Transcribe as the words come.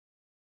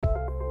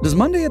Does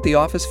Monday at the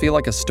office feel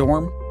like a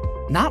storm?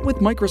 Not with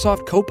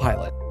Microsoft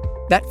Copilot.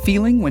 That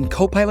feeling when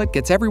Copilot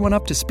gets everyone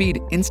up to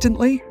speed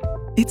instantly?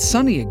 It's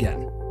sunny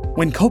again.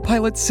 When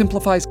Copilot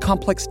simplifies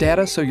complex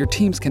data so your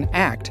teams can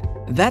act,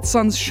 that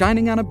sun's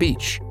shining on a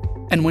beach.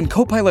 And when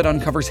Copilot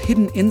uncovers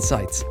hidden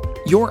insights,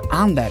 you're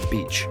on that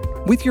beach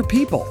with your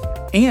people,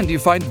 and you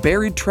find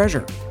buried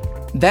treasure.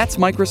 That's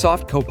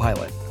Microsoft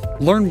Copilot.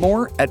 Learn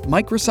more at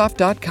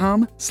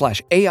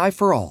Microsoft.com/AI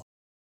for all.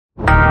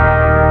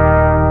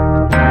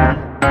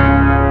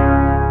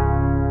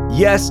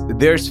 Yes,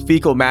 there's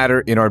fecal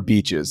matter in our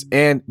beaches,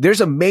 and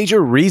there's a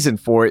major reason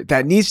for it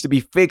that needs to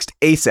be fixed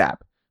ASAP.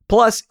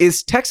 Plus,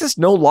 is Texas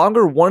no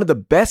longer one of the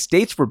best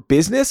states for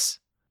business?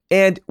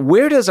 And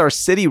where does our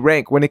city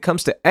rank when it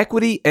comes to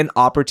equity and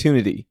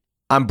opportunity?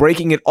 I'm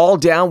breaking it all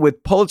down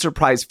with Pulitzer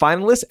Prize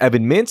finalist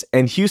Evan Mintz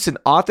and Houston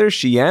author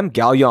Shyam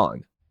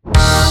Galyon.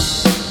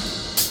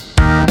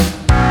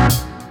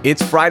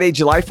 It's Friday,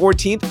 July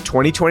 14th,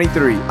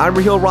 2023. I'm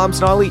Raheel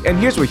Ramsnali, and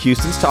here's what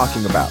Houston's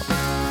talking about.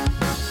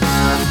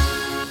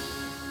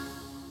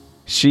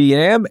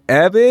 Shyam,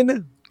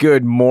 Evan,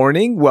 good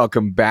morning.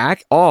 Welcome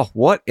back. Oh,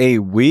 what a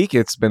week.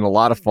 It's been a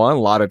lot of fun,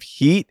 a lot of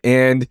heat,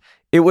 and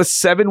it was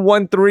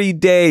 713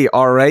 day,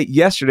 all right,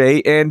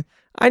 yesterday, and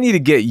I need to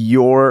get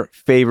your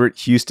favorite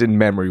Houston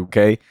memory,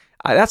 okay?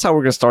 That's how we're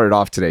going to start it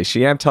off today.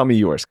 Shyam, tell me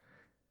yours.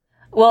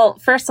 Well,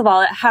 first of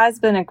all, it has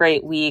been a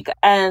great week.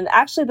 And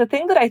actually, the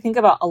thing that I think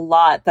about a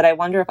lot that I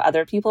wonder if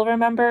other people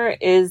remember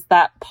is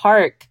that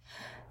park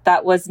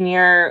that was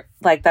near,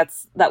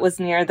 that was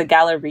near the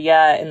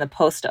Galleria in the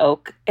Post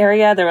Oak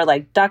area. There were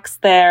ducks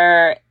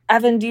there.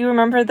 Evan, do you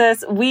remember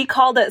this? We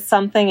called it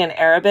something in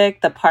Arabic,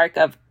 the Park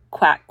of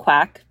Quack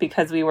Quack,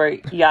 because we were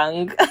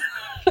young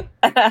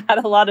and it had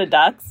a lot of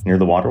ducks. Near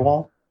the water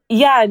wall?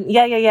 Yeah.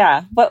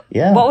 What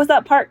was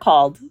that park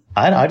called?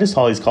 I just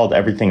always called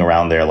everything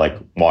around there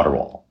water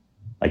wall.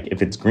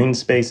 If it's green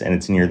space and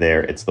it's near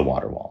there, it's the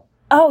water wall.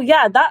 Oh,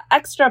 yeah. That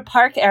extra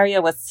park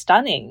area was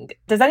stunning.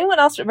 Does anyone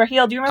else,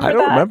 Raheel, do you remember that?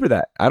 I don't remember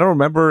that. I don't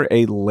remember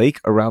a lake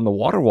around the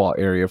water wall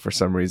area for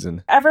some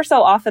reason. Ever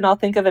so often, I'll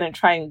think of it and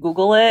try and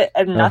Google it,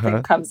 and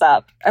nothing comes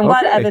up. I'm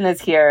glad Evan is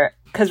here,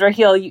 because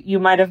Raheel, you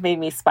might have made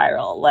me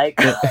spiral.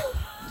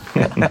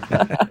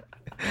 How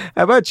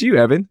about you,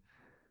 Evan?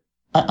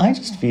 I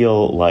just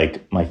feel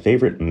like my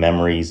favorite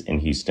memories in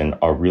Houston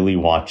are really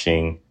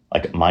watching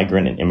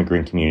migrant and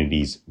immigrant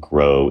communities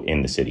grow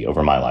in the city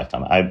over my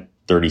lifetime. I'm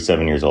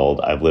 37 years old.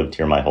 I've lived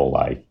here my whole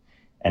life.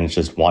 And it's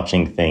just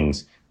watching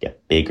things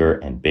get bigger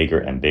and bigger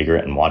and bigger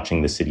and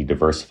watching the city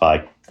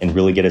diversify and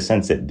really get a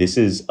sense that this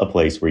is a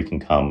place where you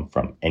can come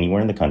from anywhere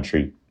in the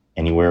country,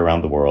 anywhere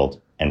around the world,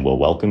 and we'll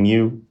welcome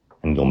you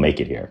and you'll make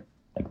it here.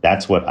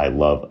 That's what I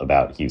love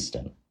about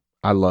Houston.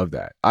 I love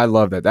that.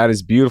 That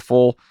is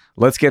beautiful.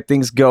 Let's get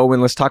things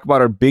going. Let's talk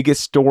about our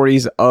biggest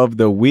stories of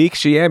the week.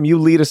 Shyam, you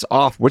lead us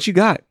off. What you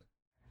got?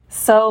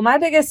 So my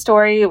biggest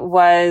story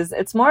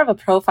it's more of a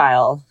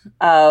profile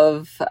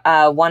of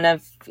one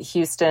of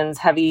Houston's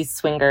heavy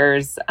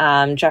swingers,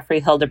 Jeffrey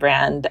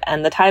Hildebrand.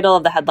 And the title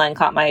of the headline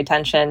caught my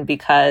attention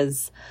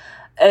because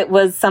it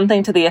was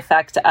something to the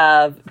effect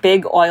of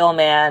big oil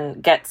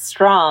man gets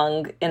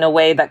strong in a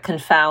way that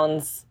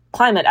confounds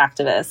climate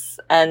activists.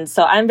 And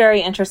so I'm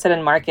very interested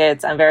in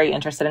markets. I'm very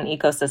interested in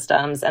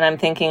ecosystems. And I'm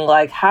thinking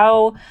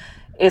how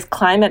is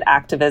climate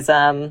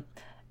activism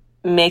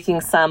making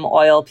some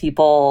oil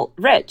people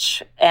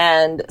rich?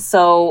 And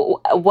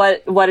so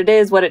what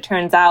it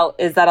turns out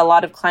is that a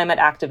lot of climate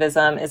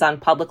activism is on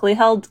publicly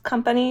held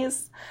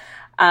companies.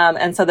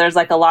 And so there's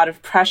a lot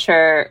of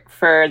pressure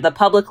for the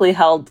publicly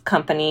held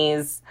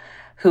companies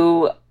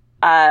who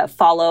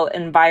follow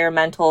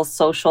environmental,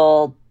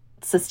 social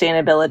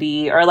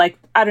sustainability, or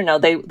I don't know,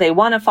 they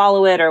want to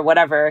follow it or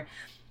whatever.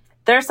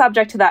 They're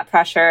subject to that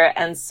pressure.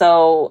 And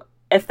so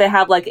if they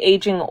have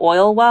aging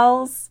oil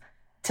wells,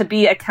 to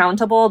be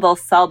accountable, they'll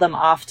sell them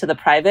off to the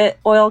private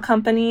oil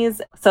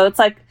companies. So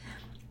it's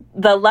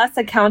the less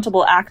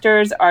accountable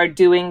actors are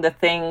doing the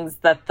things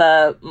that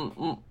the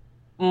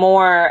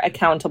more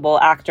accountable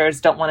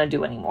actors don't want to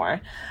do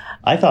anymore.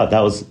 I thought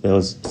that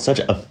was such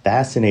a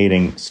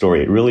fascinating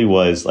story. It really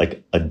was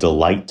a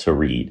delight to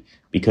read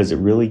because it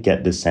really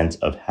get the sense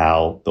of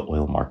how the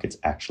oil markets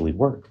actually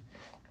work.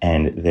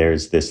 And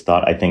there's this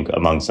thought, I think,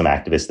 among some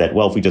activists that,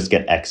 if we just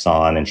get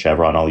Exxon and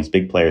Chevron, all these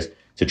big players,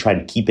 to try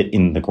to keep it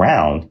in the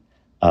ground,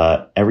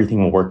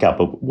 everything will work out.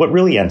 But what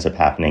really ends up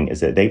happening is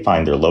that they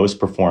find their lowest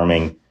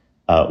performing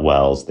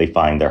wells, they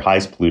find their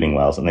highest polluting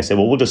wells, and they say,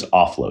 we'll just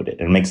offload it.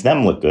 And it makes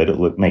them look good.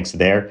 It makes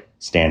their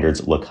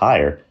standards look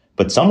higher.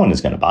 But someone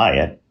is going to buy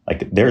it.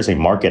 There's a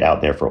market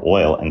out there for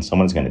oil, and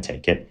someone's going to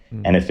take it.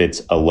 And if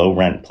it's a low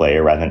rent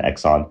player rather than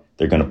Exxon,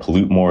 they're going to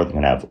pollute more. They're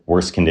going to have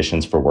worse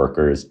conditions for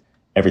workers.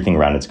 Everything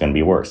around it's going to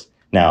be worse.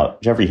 Now,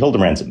 Jeffrey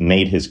Hildebrand's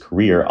made his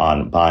career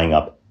on buying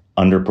up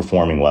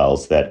underperforming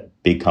wells that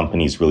big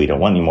companies really don't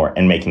want anymore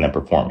and making them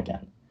perform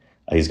again.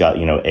 He's got,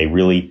 a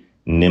really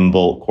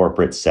nimble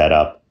corporate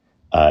setup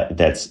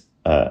that's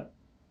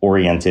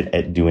oriented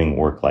at doing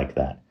work like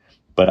that.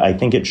 But I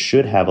think it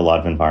should have a lot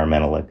of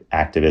environmental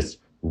activists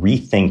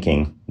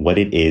rethinking what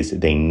it is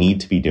they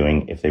need to be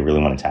doing if they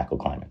really want to tackle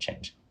climate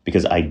change.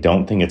 Because I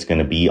don't think it's going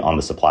to be on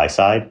the supply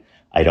side.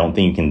 I don't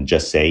think you can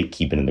just say,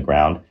 keep it in the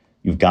ground.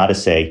 You've got to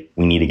say,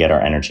 we need to get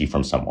our energy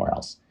from somewhere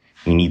else.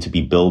 We need to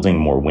be building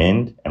more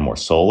wind and more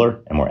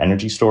solar and more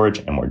energy storage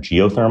and more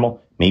geothermal,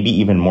 maybe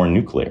even more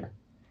nuclear.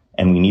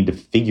 And we need to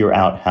figure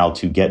out how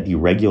to get the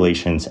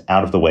regulations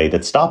out of the way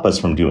that stop us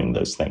from doing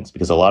those things,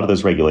 because a lot of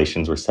those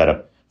regulations were set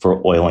up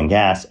for oil and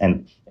gas.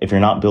 And if you're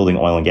not building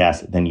oil and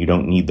gas, then you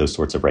don't need those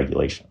sorts of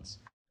regulations.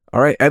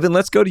 All right, Evan,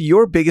 let's go to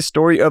your biggest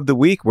story of the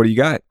week. What do you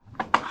got?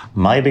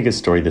 My biggest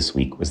story this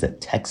week was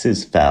that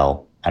Texas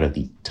fell out of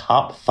the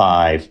top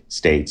 5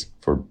 states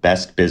for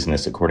best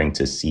business, according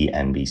to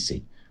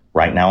CNBC.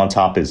 Right now on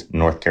top is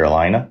North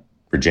Carolina,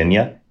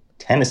 Virginia,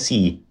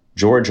 Tennessee,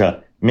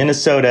 Georgia,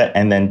 Minnesota,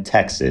 and then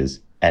Texas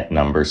at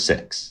number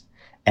 6.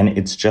 And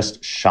it's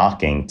just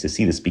shocking to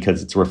see this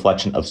because it's a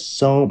reflection of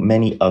so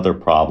many other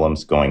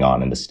problems going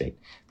on in the state.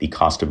 The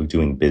cost of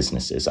doing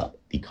business is up.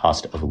 The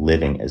cost of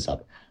living is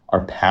up.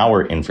 Our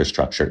power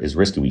infrastructure is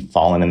risky. We've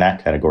fallen in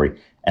that category.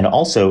 And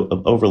also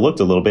overlooked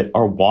a little bit,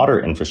 our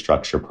water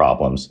infrastructure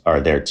problems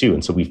are there too.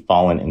 And so we've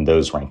fallen in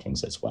those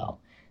rankings as well.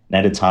 And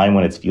at a time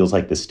when it feels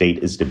like the state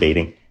is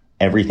debating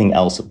everything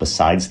else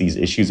besides these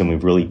issues, and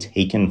we've really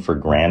taken for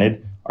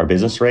granted our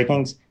business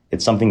rankings,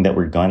 it's something that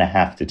we're going to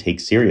have to take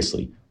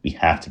seriously. We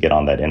have to get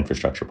on that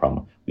infrastructure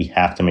problem. We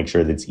have to make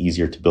sure that it's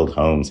easier to build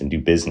homes and do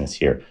business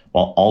here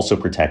while also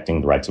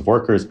protecting the rights of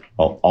workers,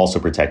 while also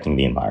protecting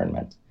the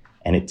environment.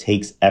 And it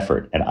takes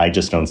effort. And I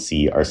just don't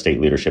see our state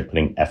leadership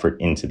putting effort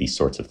into these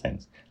sorts of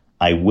things.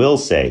 I will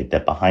say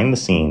that behind the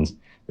scenes,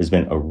 there's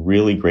been a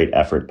really great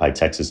effort by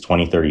Texas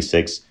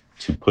 2036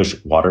 to push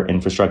water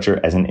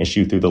infrastructure as an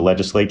issue through the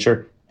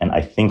legislature. And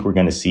I think we're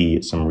going to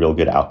see some real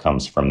good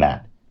outcomes from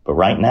that. But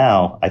right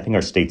now, I think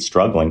our state's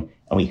struggling,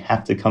 and we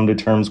have to come to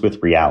terms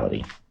with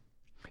reality.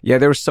 Yeah,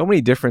 there were so many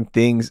different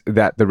things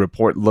that the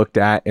report looked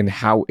at and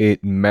how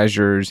it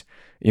measures,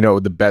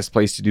 the best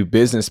place to do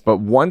business. But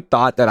one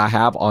thought that I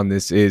have on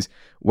this is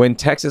when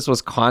Texas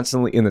was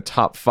constantly in the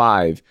top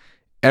 5,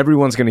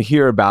 everyone's going to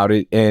hear about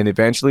it. And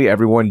eventually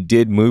everyone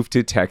did move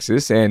to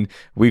Texas, and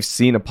we've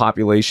seen a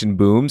population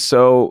boom.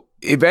 So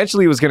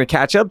eventually it was going to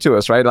catch up to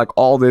us, right? Like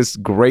all this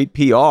great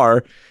PR,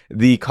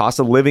 the cost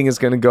of living is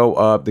going to go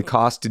up. The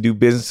cost to do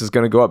business is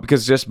going to go up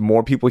because just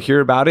more people hear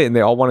about it and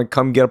they all want to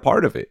come get a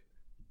part of it.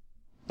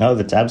 No,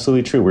 that's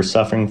absolutely true. We're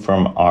suffering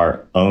from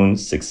our own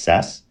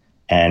success.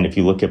 And if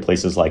you look at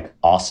places like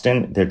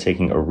Austin, they're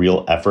taking a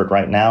real effort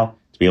right now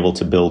to be able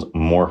to build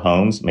more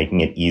homes,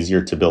 making it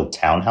easier to build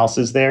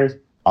townhouses there.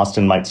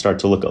 Austin might start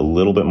to look a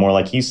little bit more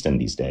like Houston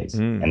these days.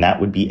 And that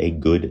would be a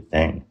good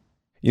thing.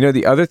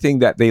 The other thing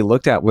that they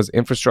looked at was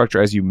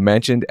infrastructure, as you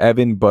mentioned,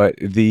 Evan, but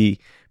the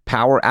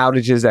power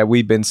outages that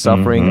we've been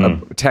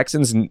suffering.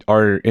 Texans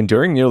are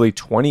enduring nearly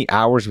 20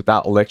 hours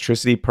without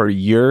electricity per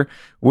year,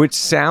 which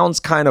sounds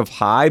kind of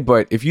high.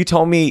 But if you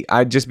told me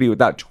I'd just be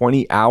without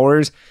 20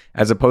 hours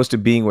as opposed to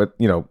being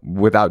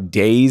without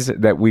days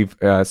that we've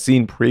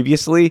seen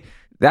previously,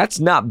 that's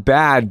not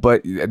bad.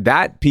 But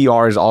that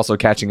PR is also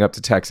catching up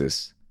to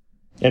Texas.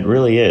 It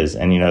really is.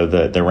 And,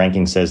 the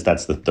ranking says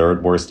that's the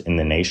 3rd worst in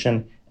the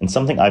nation. And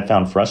something I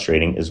found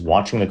frustrating is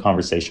watching the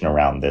conversation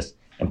around this.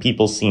 And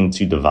people seem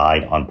to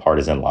divide on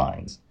partisan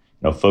lines.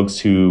 Folks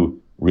who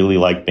really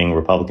like being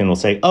Republican will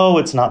say, oh,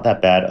 it's not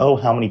that bad. Oh,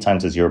 how many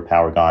times has your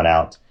power gone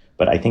out?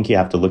 But I think you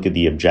have to look at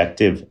the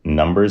objective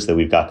numbers that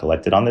we've got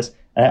collected on this.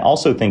 And I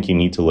also think you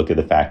need to look at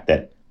the fact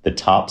that the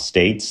top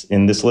states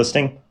in this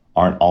listing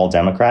aren't all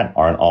Democrat,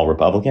 aren't all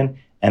Republican.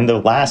 And the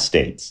last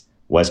states,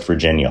 West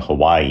Virginia,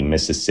 Hawaii,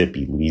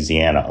 Mississippi,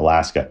 Louisiana,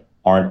 Alaska,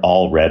 aren't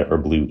all red or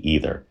blue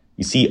either.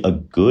 You see a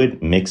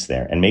good mix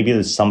there. And maybe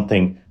there's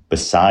something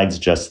besides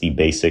just the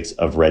basics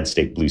of red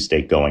state, blue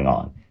state going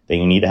on, that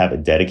you need to have a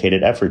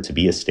dedicated effort to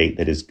be a state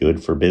that is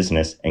good for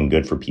business and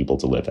good for people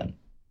to live in.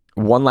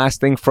 One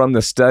last thing from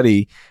the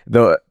study,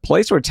 the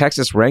place where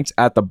Texas ranks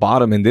at the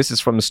bottom, and this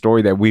is from the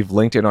story that we've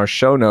linked in our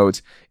show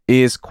notes,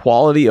 is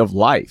quality of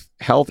life,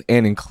 health,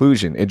 and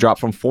inclusion. It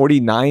dropped from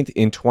 49th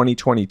in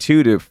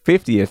 2022 to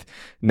 50th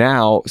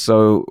now.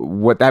 So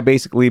what that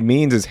basically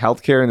means is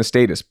healthcare in the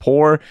state is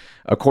poor,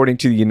 according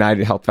to the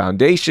United Health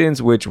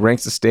Foundations, which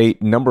ranks the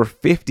state number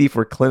 50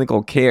 for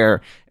clinical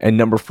care and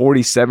number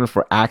 47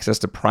 for access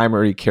to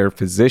primary care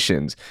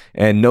physicians.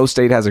 And no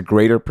state has a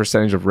greater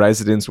percentage of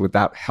residents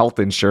without health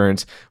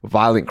insurance.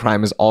 Violent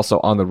crime is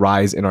also on the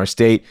rise in our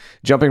state,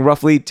 jumping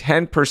roughly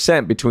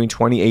 10% between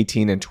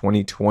 2018 and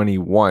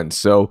 2021.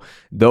 So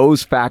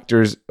those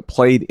factors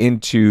played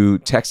into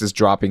Texas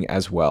dropping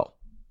as well.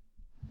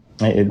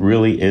 It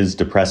really is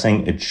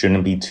depressing. It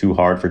shouldn't be too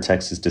hard for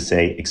Texas to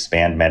say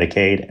expand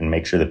Medicaid and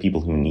make sure that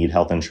people who need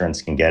health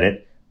insurance can get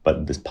it.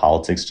 But this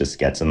politics just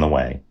gets in the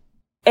way.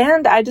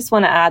 And I just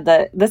want to add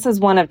that this is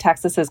one of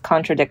Texas's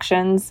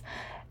contradictions.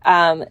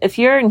 If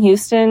you're in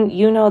Houston,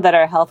 you know that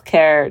our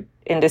healthcare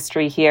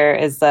industry here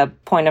is a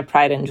point of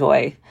pride and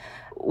joy.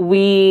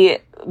 We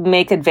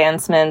make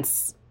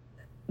advancements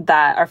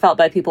that are felt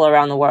by people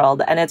around the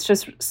world. And it's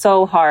just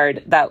so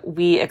hard that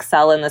we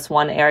excel in this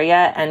one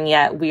area. And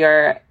yet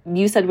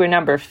you said we're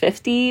number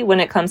 50 when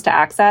it comes to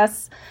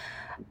access.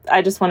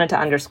 I just wanted to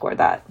underscore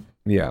that.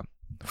 Yeah,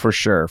 for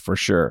sure. For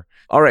sure.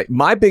 All right.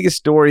 My biggest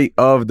story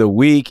of the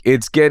week,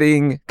 it's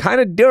getting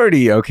kind of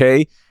dirty.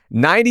 Okay.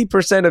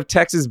 90% of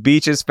Texas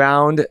beaches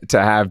found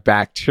to have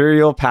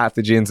bacterial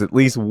pathogens at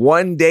least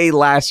one day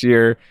last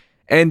year.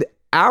 And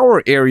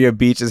our area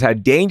beaches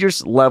had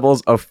dangerous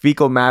levels of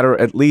fecal matter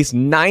at least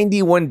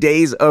 91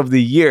 days of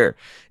the year.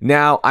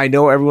 Now, I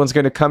know everyone's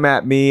going to come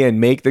at me and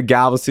make the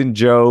Galveston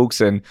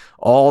jokes and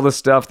all the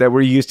stuff that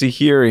we're used to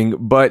hearing,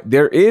 but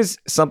there is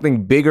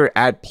something bigger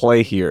at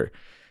play here.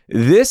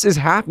 This is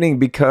happening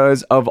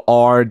because of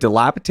our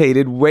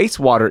dilapidated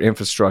wastewater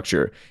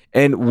infrastructure.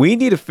 And we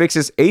need to fix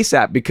this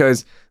ASAP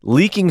because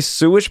leaking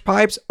sewage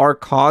pipes are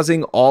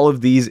causing all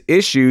of these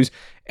issues.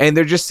 And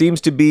there just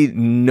seems to be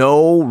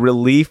no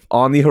relief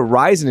on the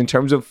horizon in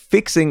terms of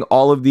fixing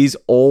all of these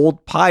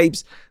old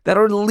pipes that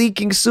are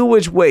leaking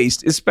sewage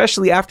waste,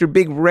 especially after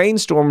big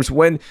rainstorms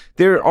when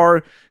there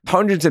are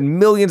hundreds and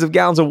millions of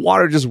gallons of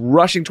water just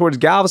rushing towards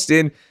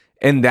Galveston.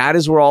 And that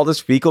is where all this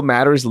fecal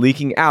matter is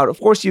leaking out. Of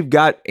course, you've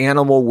got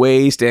animal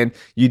waste and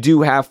you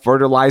do have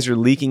fertilizer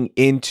leaking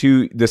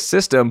into the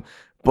system.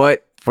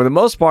 But for the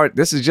most part,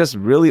 this is just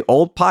really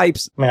old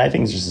pipes. I mean, I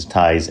think this just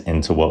ties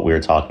into what we were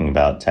talking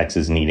about,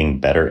 Texas needing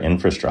better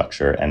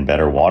infrastructure and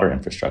better water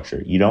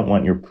infrastructure. You don't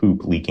want your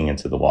poop leaking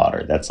into the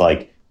water. That's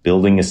like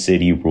building a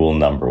city rule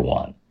number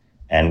one.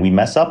 And we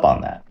mess up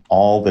on that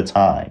all the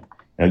time.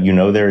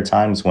 There are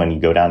times when you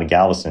go down to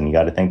Galveston, you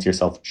got to think to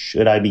yourself,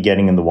 should I be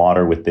getting in the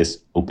water with this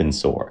open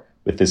sore,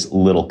 with this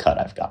little cut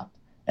I've got?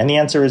 And the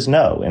answer is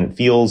no. And it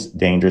feels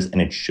dangerous and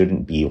it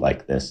shouldn't be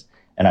like this.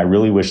 And I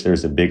really wish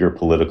there's a bigger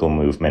political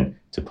movement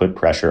to put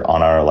pressure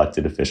on our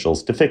elected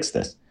officials to fix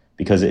this,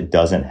 because it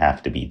doesn't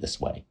have to be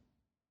this way.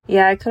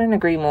 Yeah, I couldn't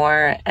agree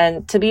more.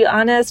 And to be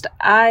honest,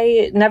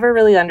 I never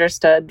really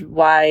understood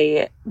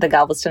why the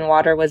Galveston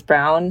water was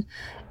brown.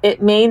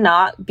 It may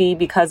not be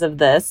because of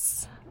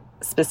this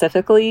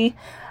specifically,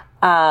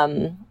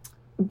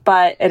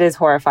 but it is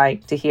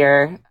horrifying to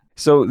hear.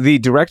 So the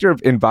director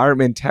of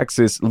Environment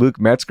Texas, Luke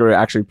Metzger,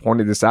 actually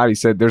pointed this out. He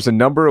said there's a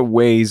number of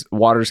ways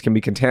waters can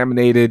be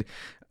contaminated,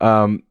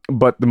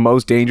 but the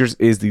most dangerous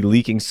is the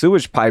leaking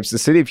sewage pipes. The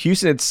city of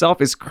Houston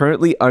itself is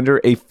currently under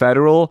a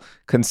federal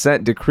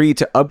consent decree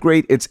to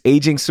upgrade its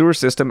aging sewer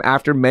system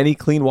after many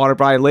clean water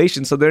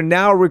violations. So they're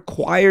now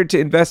required to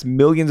invest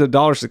millions of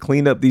dollars to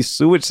clean up these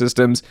sewage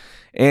systems,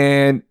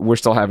 and we're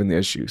still having the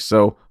issue.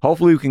 So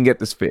hopefully we can get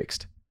this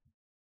fixed.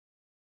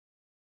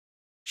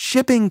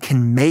 Shipping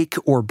can make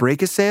or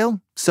break a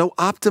sale, so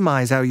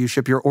optimize how you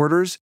ship your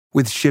orders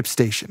with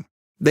ShipStation.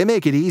 They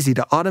make it easy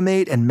to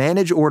automate and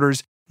manage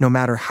orders no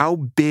matter how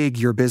big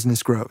your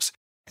business grows.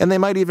 And they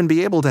might even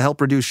be able to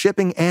help reduce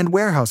shipping and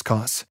warehouse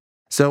costs.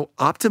 So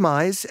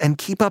optimize and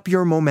keep up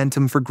your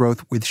momentum for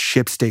growth with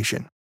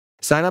ShipStation.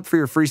 Sign up for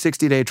your free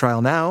 60-day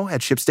trial now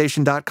at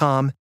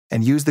ShipStation.com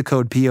and use the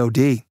code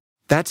POD.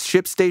 That's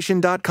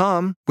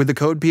ShipStation.com with the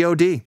code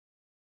POD.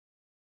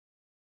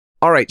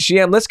 All right,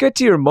 Shiam, let's get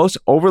to your most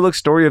overlooked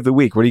story of the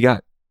week. What do you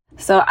got?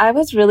 So I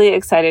was really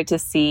excited to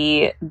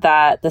see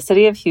that the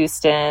city of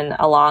Houston,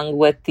 along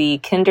with the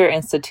Kinder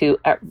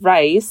Institute at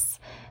Rice,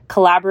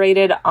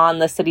 collaborated on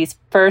the city's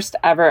first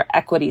ever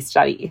equity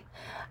study.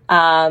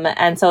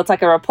 And so it's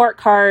like a report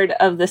card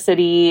of the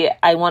city.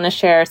 I want to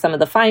share some of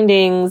the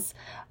findings.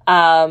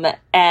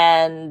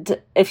 And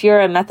if you're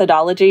a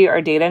methodology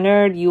or data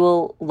nerd, you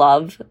will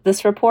love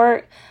this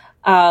report.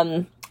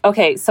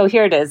 Okay, so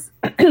here it is.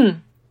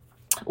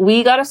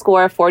 We got a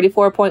score of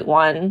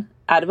 44.1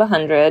 out of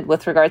 100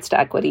 with regards to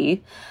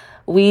equity.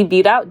 We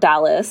beat out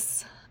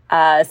Dallas.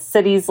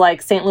 Cities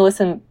like St. Louis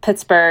and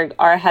Pittsburgh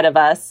are ahead of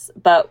us.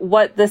 But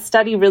what this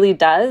study really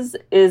does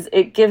is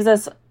it gives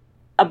us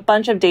a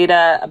bunch of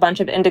data, a bunch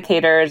of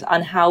indicators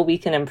on how we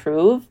can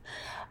improve.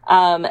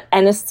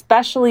 And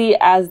especially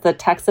as the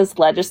Texas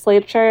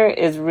legislature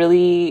is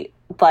really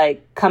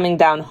coming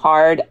down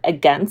hard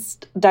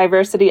against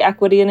diversity,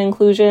 equity, and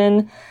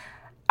inclusion,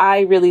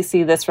 I really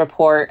see this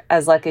report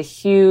as a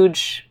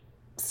huge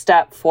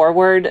step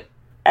forward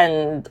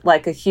and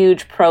a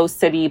huge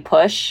pro-city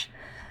push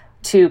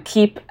to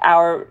keep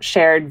our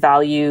shared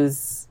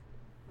values,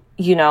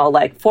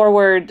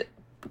 forward,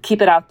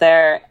 keep it out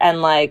there,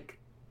 and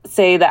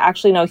say that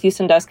actually, no,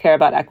 Houston does care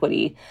about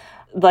equity.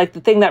 The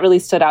thing that really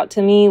stood out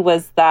to me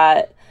was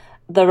that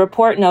the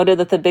report noted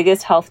that the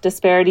biggest health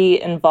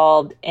disparity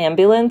involved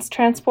ambulance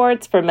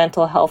transports for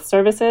mental health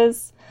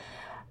services.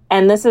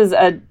 And this is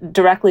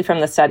directly from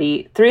the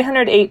study.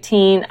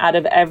 318 out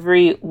of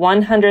every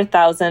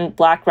 100,000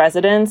 Black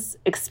residents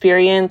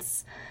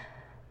experience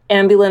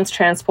ambulance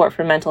transport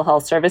for mental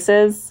health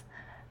services.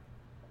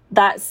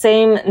 That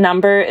same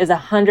number is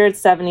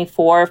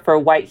 174 for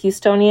white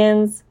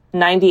Houstonians,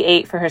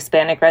 98 for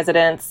Hispanic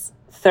residents,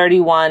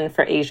 31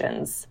 for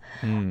Asians.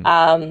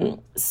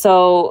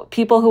 So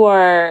people who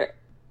are,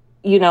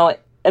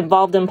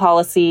 involved in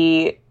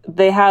policy,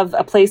 they have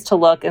a place to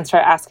look and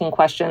start asking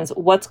questions.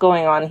 What's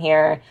going on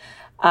here?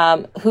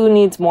 Who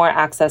needs more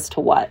access to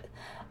what?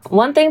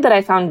 One thing that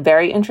I found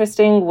very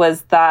interesting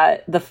was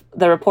that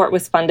the report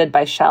was funded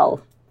by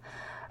Shell.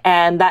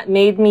 And that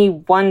made me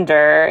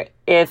wonder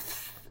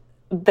if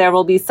there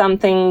will be some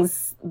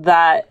things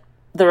that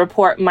the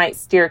report might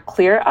steer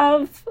clear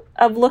of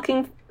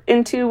looking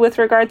into with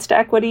regards to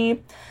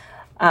equity.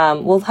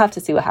 We'll have to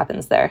see what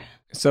happens there.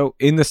 So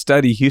in the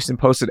study, Houston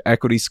posted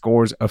equity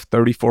scores of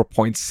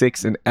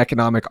 34.6 in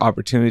economic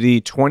opportunity,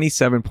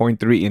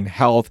 27.3 in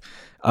health.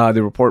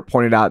 The report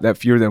pointed out that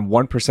fewer than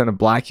 1% of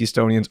Black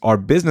Houstonians are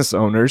business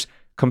owners,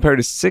 compared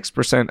to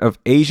 6% of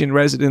Asian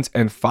residents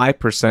and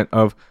 5%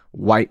 of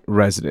white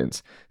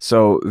residents.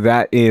 So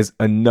that is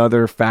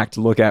another fact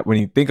to look at when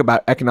you think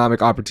about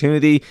economic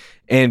opportunity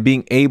and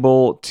being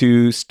able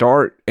to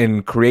start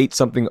and create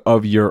something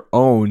of your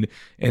own.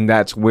 And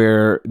that's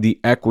where the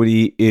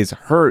equity is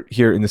hurt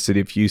here in the city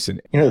of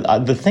Houston.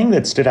 The thing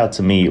that stood out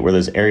to me were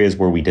those areas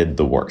where we did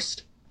the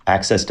worst.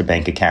 Access to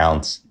bank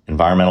accounts,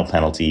 environmental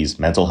penalties,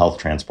 mental health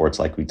transports,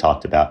 like we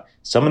talked about.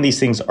 Some of these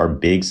things are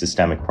big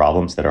systemic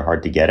problems that are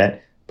hard to get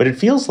at. But it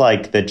feels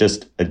like that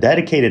just a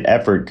dedicated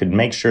effort could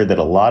make sure that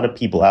a lot of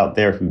people out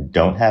there who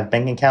don't have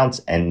bank accounts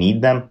and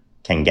need them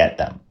can get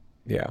them.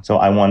 Yeah. So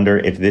I wonder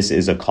if this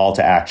is a call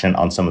to action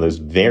on some of those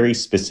very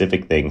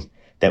specific things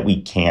that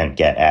we can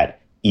get at,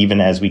 even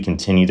as we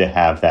continue to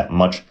have that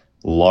much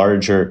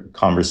larger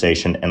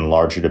conversation and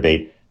larger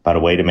debate about a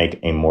way to make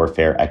a more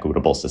fair,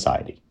 equitable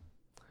society.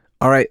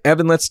 All right,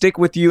 Evan, let's stick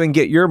with you and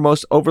get your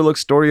most overlooked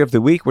story of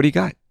the week. What do you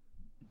got?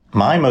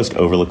 My most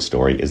overlooked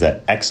story is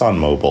that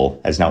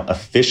ExxonMobil has now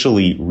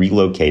officially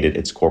relocated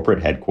its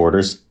corporate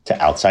headquarters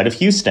to outside of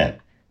Houston.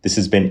 This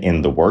has been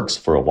in the works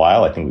for a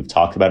while. I think we've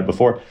talked about it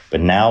before, but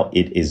now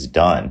it is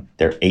done.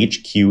 Their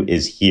HQ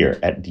is here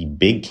at the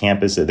big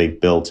campus that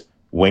they've built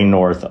way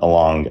north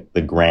along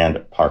the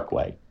Grand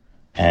Parkway.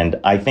 And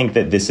I think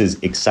that this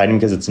is exciting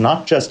because it's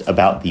not just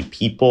about the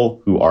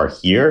people who are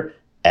here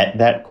at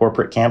that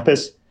corporate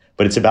campus,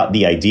 but it's about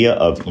the idea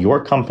of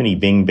your company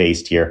being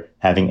based here,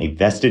 having a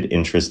vested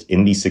interest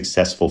in the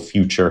successful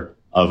future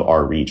of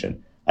our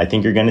region. I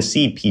think you're going to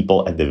see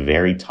people at the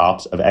very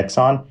tops of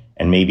Exxon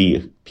and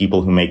maybe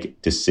people who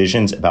make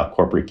decisions about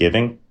corporate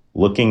giving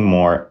looking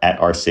more at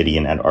our city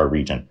and at our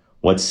region.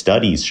 What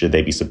studies should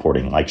they be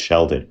supporting, like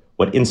Shell did?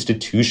 What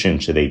institution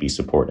should they be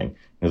supporting?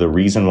 The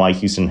reason why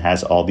Houston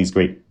has all these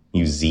great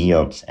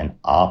museums and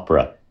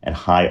opera and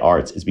high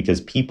arts is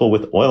because people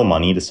with oil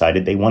money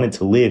decided they wanted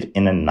to live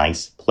in a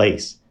nice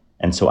place.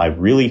 And so I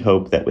really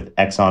hope that with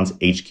Exxon's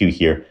HQ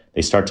here,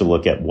 they start to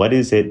look at what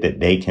is it that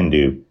they can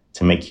do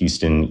to make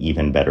Houston an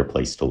even better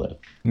place to live.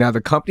 Now,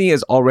 the company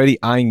is already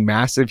eyeing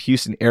massive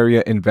Houston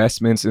area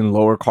investments in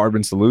lower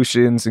carbon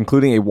solutions,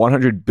 including a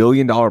 $100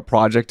 billion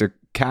project to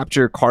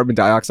capture carbon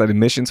dioxide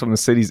emissions from the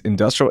city's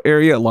industrial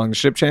area along the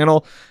ship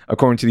channel,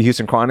 according to the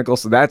Houston Chronicle.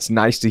 So that's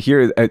nice to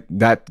hear.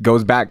 That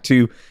goes back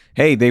to,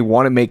 hey, they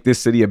want to make this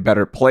city a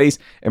better place.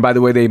 And by the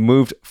way, they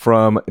moved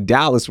from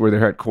Dallas, where their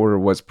headquarters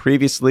was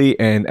previously.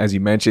 And as you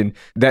mentioned,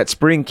 that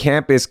spring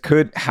campus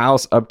could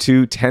house up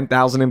to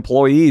 10,000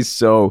 employees.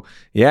 So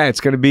yeah,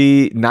 it's going to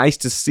be nice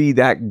to see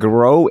that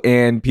grow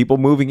and people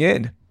moving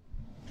in.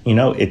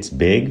 It's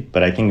big,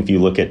 but I think if you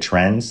look at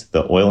trends,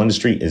 the oil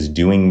industry is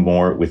doing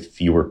more with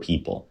fewer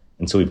people.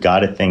 And so we've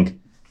got to think,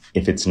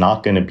 if it's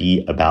not going to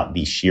be about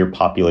the sheer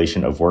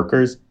population of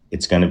workers,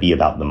 it's going to be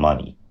about the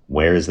money.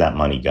 Where is that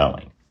money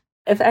going?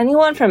 If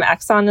anyone from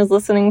Exxon is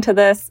listening to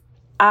this,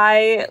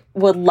 I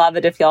would love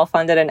it if y'all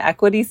funded an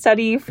equity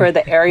study for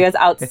the areas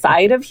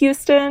outside of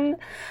Houston.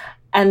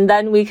 And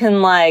then we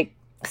can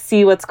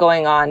see what's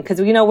going on.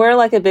 Because, we're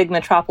like a big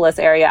metropolis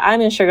area. I'm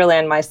in Sugar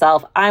Land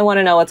myself. I want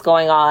to know what's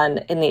going on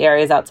in the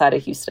areas outside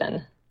of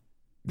Houston.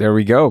 There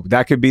we go.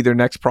 That could be their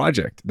next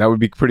project. That would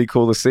be pretty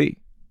cool to see.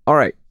 All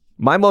right.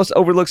 My most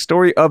overlooked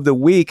story of the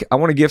week, I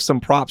want to give some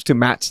props to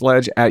Matt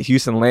Sledge at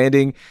Houston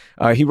Landing.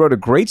 He wrote a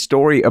great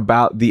story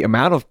about the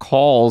amount of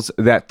calls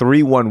that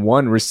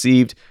 311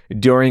 received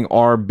during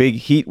our big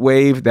heat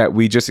wave that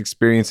we just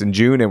experienced in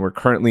June and we're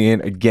currently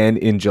in again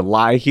in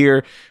July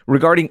here,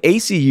 regarding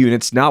AC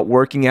units not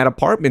working at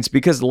apartments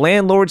because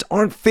landlords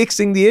aren't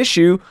fixing the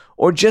issue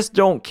or just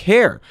don't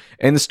care.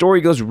 And the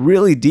story goes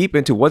really deep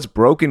into what's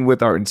broken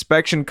with our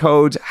inspection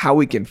codes, how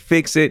we can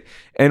fix it,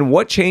 and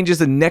what changes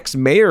the next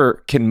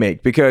mayor can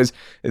make, because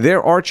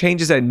there are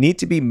changes that need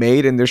to be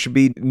made, and there should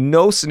be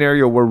no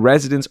scenario where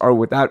residents are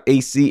without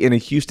AC in a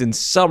Houston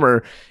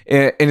summer,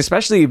 and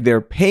especially if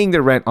they're paying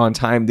their rent on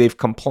time. They've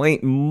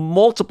complained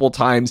multiple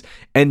times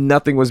and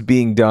nothing was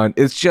being done.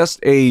 It's just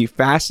a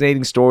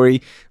fascinating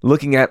story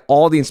looking at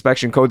all the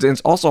inspection codes, and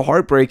it's also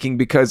heartbreaking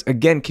because,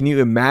 again, can you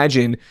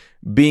imagine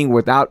being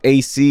without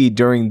AC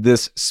during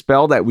this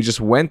spell that we just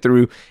went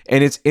through,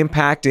 and it's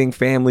impacting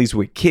families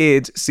with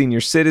kids, senior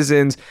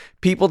citizens,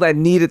 people that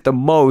need it the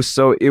most.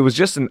 So it was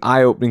just an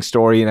eye-opening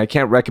story, and I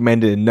can't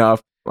recommend it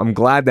enough. I'm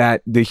glad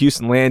that the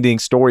Houston Landing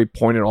story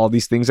pointed all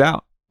these things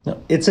out. No,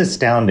 it's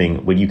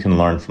astounding what you can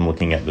learn from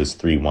looking at those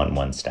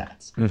 311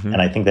 stats.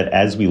 And I think that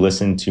as we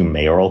listen to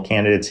mayoral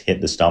candidates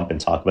hit the stump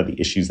and talk about the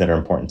issues that are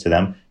important to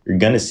them, you're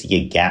going to see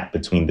a gap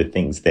between the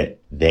things that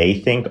they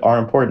think are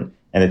important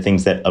and the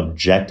things that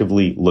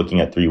objectively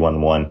looking at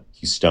 311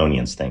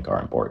 Houstonians think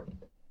are important.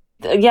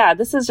 Yeah,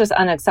 this is just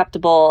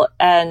unacceptable.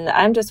 And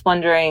I'm just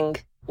wondering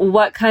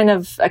what kind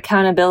of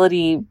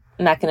accountability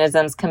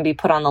mechanisms can be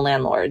put on the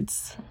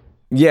landlords.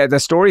 Yeah, the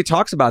story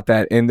talks about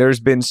that, and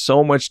there's been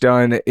so much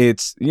done.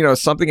 It's,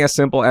 something as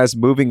simple as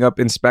moving up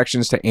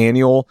inspections to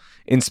annual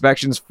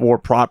inspections for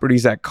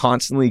properties that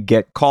constantly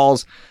get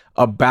calls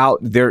about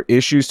their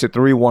issues to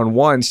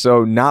 311.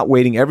 So not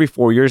waiting every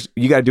 4 years,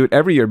 you got to do it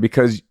every year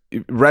because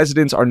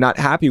residents are not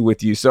happy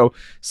with you. So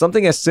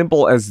something as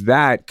simple as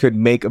that could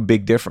make a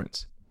big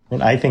difference.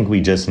 And I think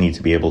we just need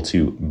to be able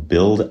to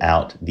build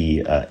out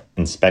the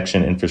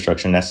inspection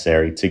infrastructure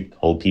necessary to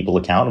hold people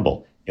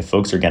accountable. If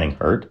folks are getting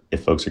hurt,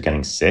 if folks are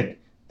getting sick,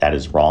 that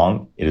is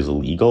wrong. It is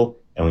illegal,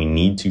 and we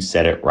need to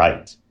set it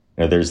right.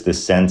 There's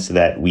this sense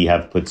that we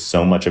have put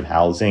so much of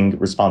housing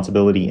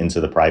responsibility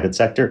into the private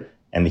sector,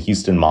 and the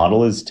Houston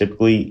model is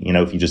typically,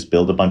 if you just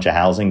build a bunch of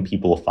housing,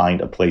 people will find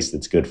a place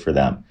that's good for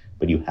them.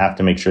 But you have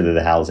to make sure that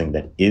the housing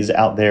that is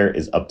out there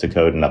is up to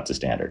code and up to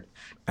standard.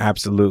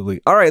 Absolutely.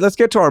 All right, let's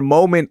get to our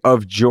moment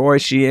of joy,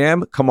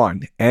 Shiam. Come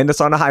on, end us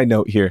on a high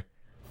note here.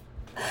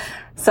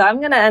 So I'm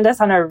going to end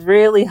us on a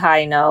really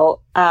high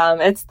note.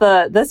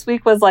 This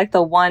week was like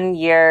the 1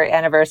 year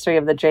anniversary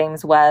of the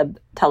James Webb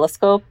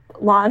Telescope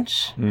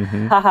launch.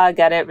 Haha,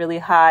 get it? Really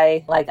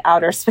high, like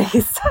outer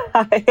space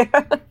high.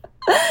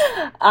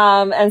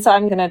 And so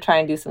I'm going to try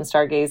and do some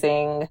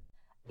stargazing.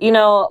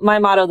 My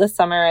motto this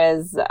summer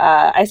is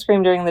ice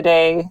cream during the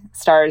day,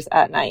 stars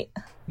at night.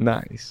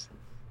 Nice.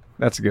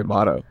 That's a good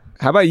motto.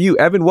 How about you,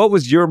 Evan? What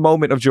was your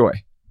moment of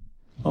joy?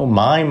 Oh,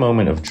 my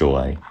moment of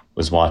joy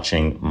was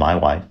watching my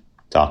wife,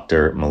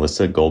 Dr.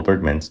 Melissa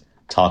Goldberg-Mintz,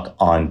 talk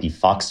on the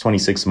Fox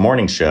 26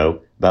 morning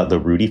show about the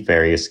Rudy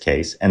Farias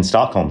case and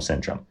Stockholm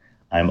Syndrome.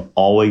 I'm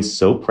always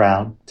so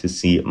proud to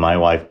see my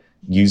wife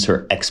use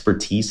her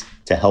expertise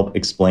to help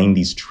explain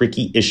these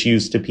tricky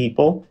issues to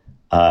people,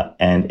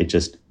 and it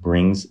just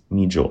brings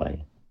me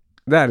joy.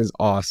 That is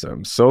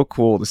awesome. So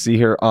cool to see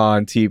her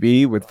on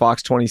TV with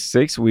Fox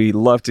 26. We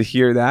love to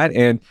hear that.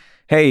 And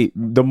hey,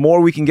 the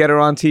more we can get her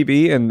on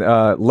TV and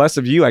less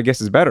of you, I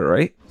guess, is better,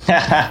 right?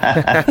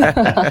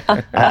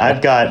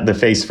 I've got the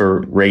face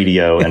for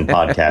radio and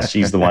podcast.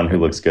 She's the one who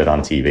looks good on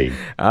TV.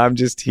 I'm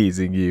just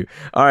teasing you.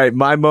 All right,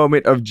 my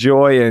moment of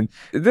joy. And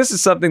this is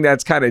something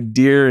that's kind of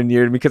dear and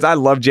near to me because I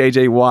love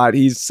JJ Watt.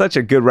 He's such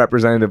a good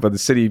representative of the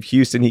city of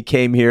Houston. He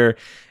came here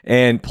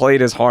and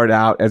played his heart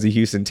out as a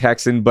Houston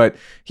Texan. But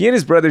he and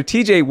his brother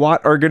TJ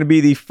Watt are going to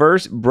be the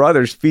first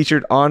brothers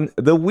featured on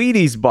the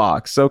Wheaties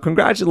box. So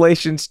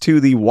congratulations to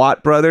the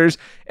Watt brothers.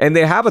 And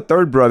they have a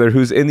third brother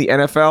who's in the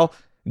NFL,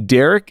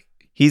 Derek.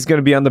 He's going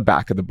to be on the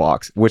back of the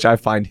box, which I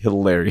find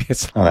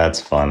hilarious. Oh,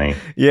 that's funny.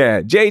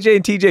 Yeah. JJ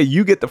and TJ,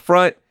 you get the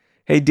front.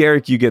 Hey,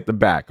 Derek, you get the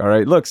back. All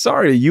right. Look,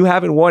 sorry, you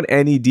haven't won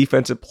any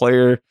Defensive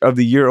Player of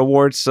the Year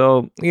awards.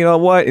 So you know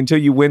what? Until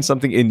you win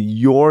something in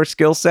your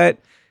skill set,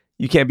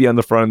 you can't be on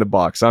the front of the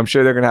box. So I'm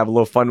sure they're going to have a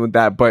little fun with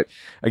that. But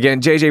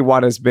again, JJ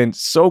Watt has been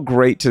so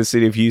great to the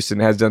city of Houston,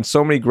 has done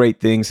so many great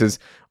things, has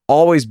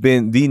always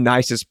been the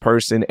nicest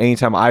person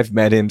anytime I've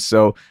met him.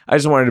 So I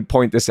just wanted to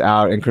point this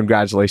out and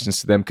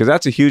congratulations to them because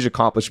that's a huge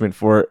accomplishment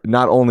for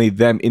not only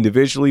them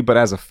individually, but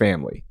as a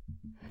family.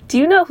 Do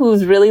you know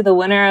who's really the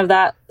winner of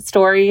that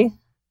story?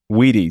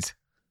 Wheaties.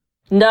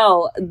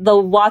 No, the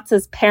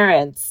Watts'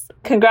 parents.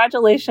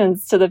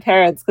 Congratulations to the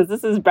parents because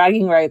this is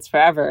bragging rights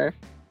forever.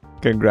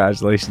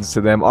 Congratulations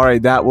to them. All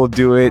right, that will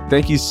do it.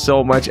 Thank you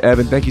so much,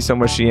 Evan. Thank you so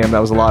much, Shiam. That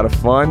was a lot of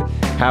fun.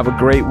 Have a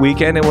great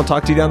weekend, and we'll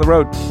talk to you down the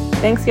road.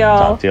 Thanks, y'all.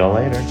 Talk to y'all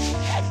later.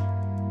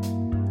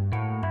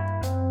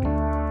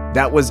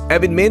 That was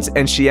Evan Mintz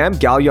and Shiam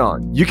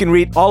Gallion. You can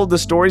read all of the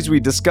stories we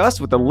discussed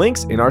with the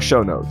links in our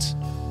show notes.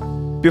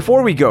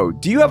 Before we go,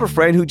 do you have a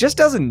friend who just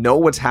doesn't know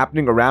what's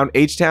happening around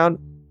H-Town?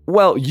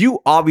 Well, you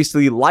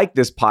obviously like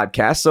this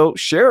podcast, so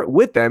share it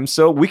with them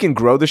so we can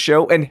grow the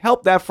show and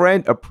help that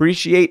friend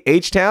appreciate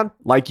H-Town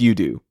like you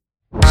do.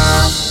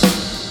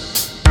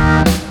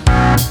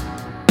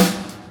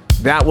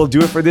 That will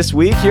do it for this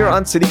week here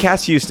on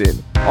CityCast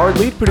Houston. Our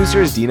lead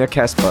producer is Dina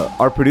Kespa.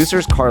 Our producer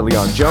is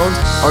Carleon Jones.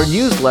 Our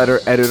newsletter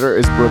editor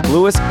is Brooke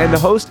Lewis. And the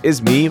host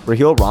is me,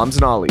 Raheel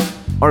Ramzanali.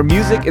 Our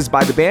music is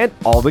by the band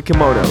All the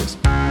Kimonos.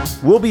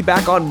 We'll be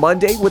back on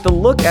Monday with a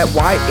look at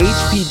why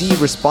HPD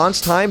response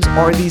times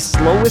are the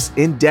slowest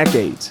in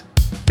decades.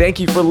 Thank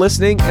you for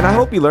listening, and I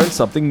hope you learned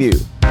something new.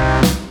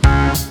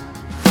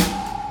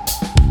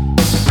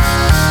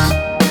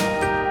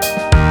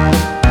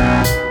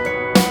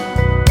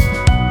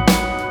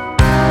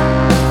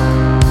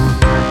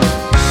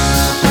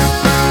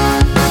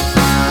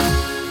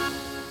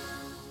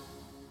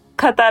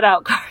 Cut that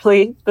out,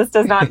 Carly. This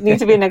does not need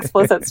to be an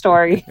explicit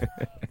story.